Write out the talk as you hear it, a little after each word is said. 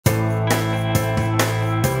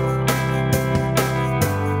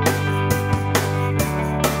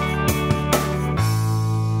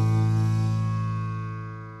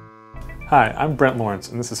Hi, I'm Brent Lawrence,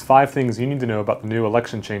 and this is 5 things you need to know about the new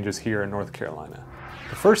election changes here in North Carolina.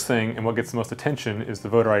 The first thing, and what gets the most attention, is the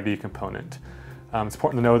voter ID component. It's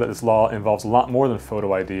important to know that this law involves a lot more than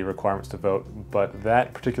photo ID requirements to vote, but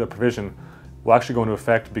that particular provision will actually go into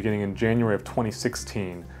effect beginning in January of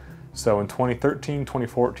 2016. So in 2013,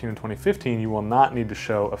 2014, and 2015, you will not need to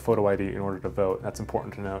show a photo ID in order to vote. That's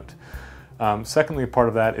important to note. Secondly, part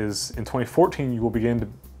of that is in 2014, you will begin to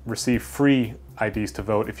receive free IDs to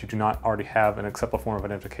vote if you do not already have an acceptable form of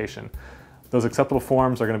identification. Those acceptable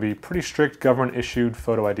forms are going to be pretty strict government-issued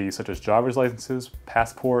photo IDs, such as driver's licenses,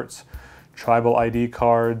 passports, tribal ID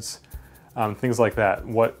cards, things like that.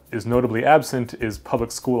 What is notably absent is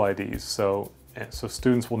public school IDs, so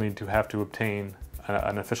students will need to have to obtain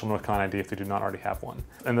an official North Carolina ID if they do not already have one.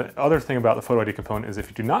 And the other thing about the photo ID component is if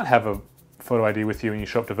you do not have a photo ID with you and you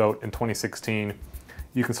show up to vote in 2016,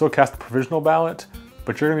 you can still cast a provisional ballot,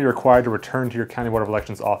 but you're going to be required to return to your County Board of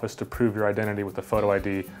Elections office to prove your identity with the photo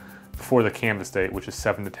ID before the canvass date, which is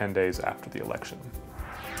 7 to 10 days after the election.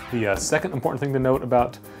 The second important thing to note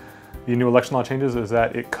about the new election law changes is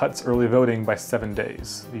that it cuts early voting by 7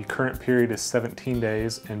 days. The current period is 17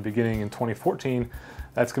 days, and beginning in 2014,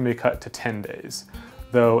 that's going to be cut to 10 days.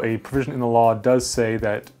 Though a provision in the law does say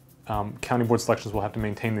that county board selections will have to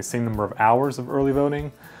maintain the same number of hours of early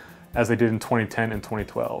voting as they did in 2010 and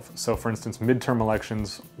 2012. So for instance, midterm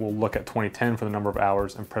elections will look at 2010 for the number of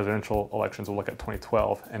hours, and presidential elections will look at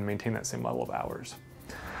 2012 and maintain that same level of hours.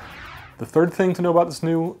 The third thing to know about this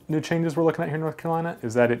new changes we're looking at here in North Carolina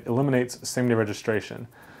is that it eliminates same-day registration.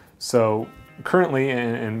 So currently,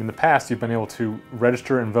 and in the past, you've been able to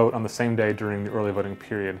register and vote on the same day during the early voting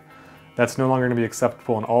period. That's no longer going to be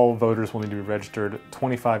acceptable, and all voters will need to be registered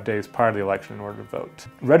 25 days prior to the election in order to vote.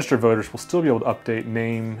 Registered voters will still be able to update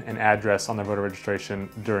name and address on their voter registration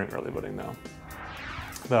during early voting though.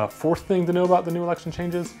 The fourth thing to know about the new election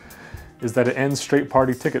changes is that it ends straight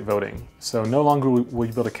party ticket voting. So no longer will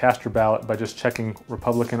you be able to cast your ballot by just checking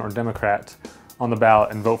Republican or Democrat on the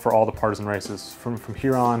ballot and vote for all the partisan races. From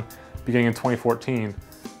here on, beginning in 2014, you're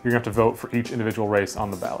gonna have to vote for each individual race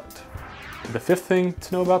on the ballot. The fifth thing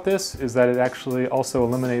to know about this is that it actually also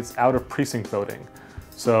eliminates out-of-precinct voting.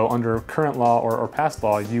 So under current law or past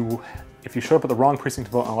law, if you show up at the wrong precinct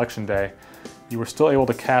to vote on election day, you were still able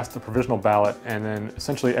to cast a provisional ballot, and then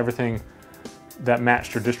essentially everything that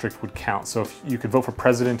matched your district would count. So if you could vote for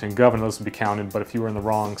president and governor, those would be counted, but if you were in the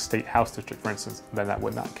wrong state house district, for instance, then that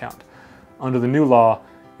would not count. Under the new law,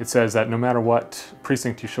 it says that no matter what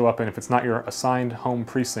precinct you show up in, if it's not your assigned home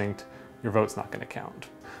precinct, your vote's not going to count.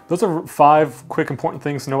 Those are 5 quick important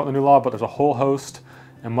things to know about the new law, but there's a whole host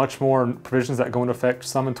and much more provisions that go into effect,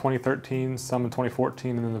 some in 2013, some in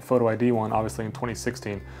 2014, and then the photo ID one obviously in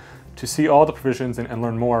 2016. To see all the provisions and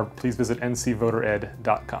learn more, please visit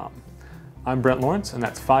ncvotered.com. I'm Brent Lawrence, and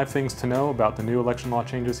that's 5 things to know about the new election law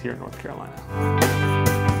changes here in North Carolina.